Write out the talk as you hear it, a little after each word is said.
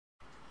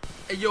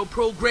Hey yo,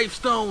 pro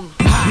gravestone.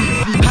 Niggas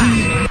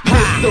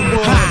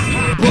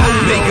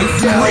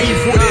scream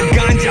for that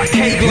ganja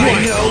cake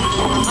like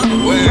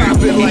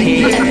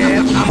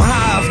I'm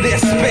high off that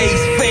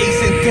space,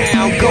 facing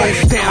down,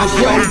 ghost town,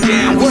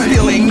 showdown. We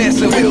still ain't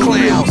messing with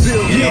clowns.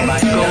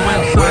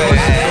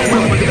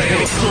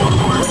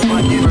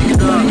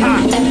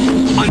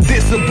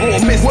 Undisable,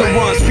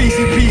 Mysteronz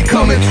Pcp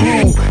coming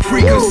through.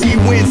 Frequency,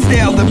 wind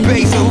style, the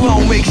bass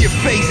alone makes your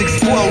face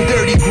explode.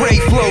 Dirty gray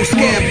flow,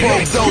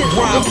 scampo, dope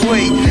rhyme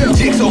play.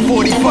 Jigsaw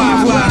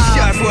 45 live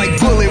shots like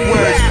bullet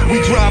words.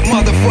 We drive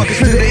motherfuckers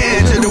to the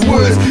edge of the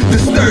woods.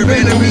 Disturb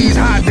enemies,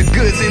 hide the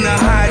goods in the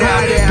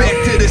hideout. Back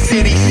to the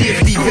city,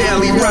 Shifty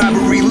Valley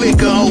robbery,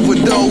 liquor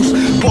overdose.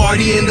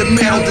 Party in the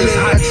mountains,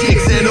 hot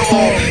chicks and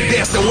all.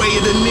 That's the way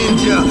of the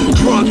ninja,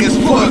 drunk as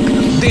fuck.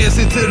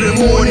 Dancing to the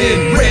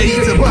morning, ready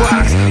to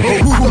box.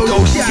 Oh, who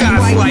those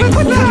shots like?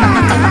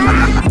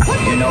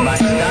 You know my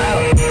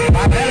style,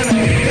 my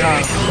element.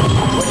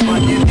 What's my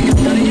duty is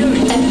gonna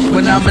use?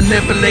 When I'm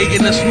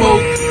manipulating the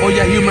smoke, all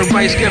your human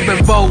rights can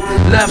revolt.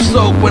 Left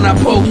soak when I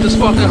poke this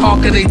fucking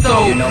hawk in they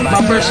throat.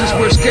 My verses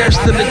were scarce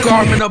to the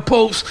garment of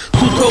popes.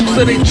 Two tokes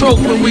that they choke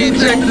when we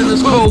injected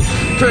this coke.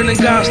 Turning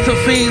gods to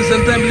fiends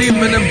and them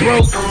leaving them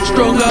broke.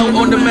 Strung out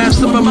on the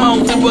massive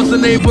amount, they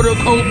wasn't able to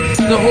cope.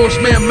 The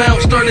horseman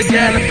mount started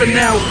galloping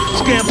out.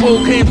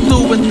 Scampo came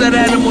through with that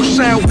animal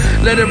shout.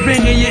 Let it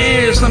ring in your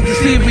ears, I'm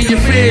deceiving your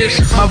fears.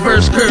 My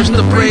verse cursed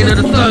the brain of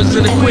the thugs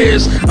in the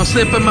quiz. I'm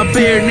sipping my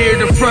beer near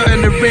the front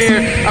and the rear.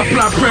 I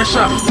apply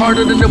pressure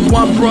harder than the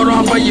one brought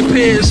on by your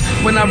peers.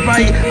 When I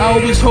write, I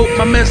always hope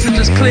my message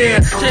is clear.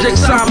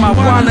 Jigsaw, my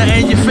wanna,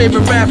 and your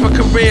favorite rapper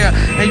career.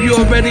 And you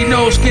already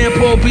know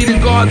Scampo be the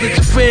god that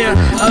you fear.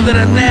 Other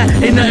than that,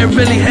 ain't nothing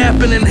really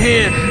happening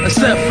here,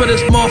 except for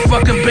this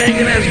motherfucking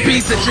banging ass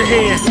beat that you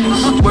hear.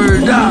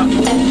 Word up.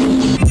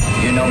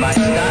 You know my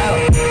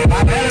style,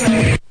 my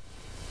element.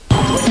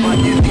 What's my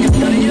duty is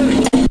gonna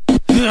use?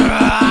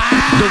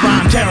 The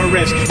rhyme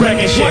terrorist,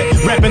 wrecking shit,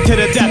 reppin' to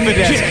the death of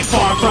this.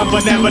 Far from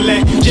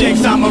benevolent,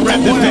 jigs, I'ma rep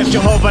the fifth.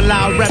 Jehovah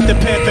loud, rep the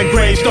pith, and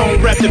gravestone,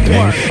 rep the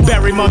pit.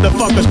 Bury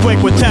motherfuckers quick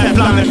with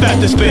Teflon and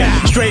fester spit.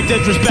 Straight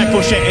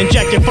disrespectful shit,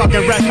 inject your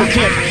fucking rest with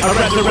clips. I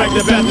resurrect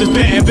the best, is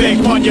spitting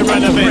big, pun your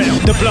relevance.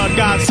 The blood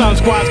god, sun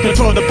squads,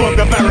 control the book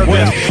of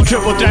Erebus.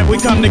 Triple threat, we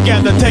come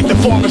together, take the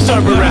form of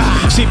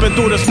Cerberus. Seeping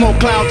through the smoke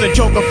clouds and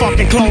choke a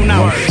fucking clone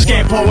out.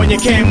 Scampo in your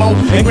camo,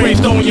 and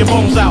gravestone your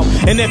bones out.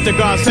 And if the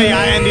gods say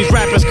I end these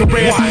rappers'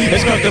 careers,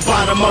 it's cause the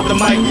bottom of the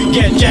mic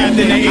get jabbed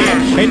in the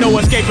ear. Ain't no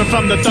escaping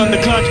from the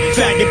thunder clutch,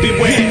 faggot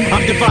beware.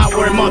 I'm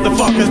devouring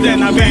motherfuckers,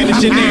 then I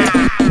vanish in air.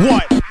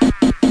 What?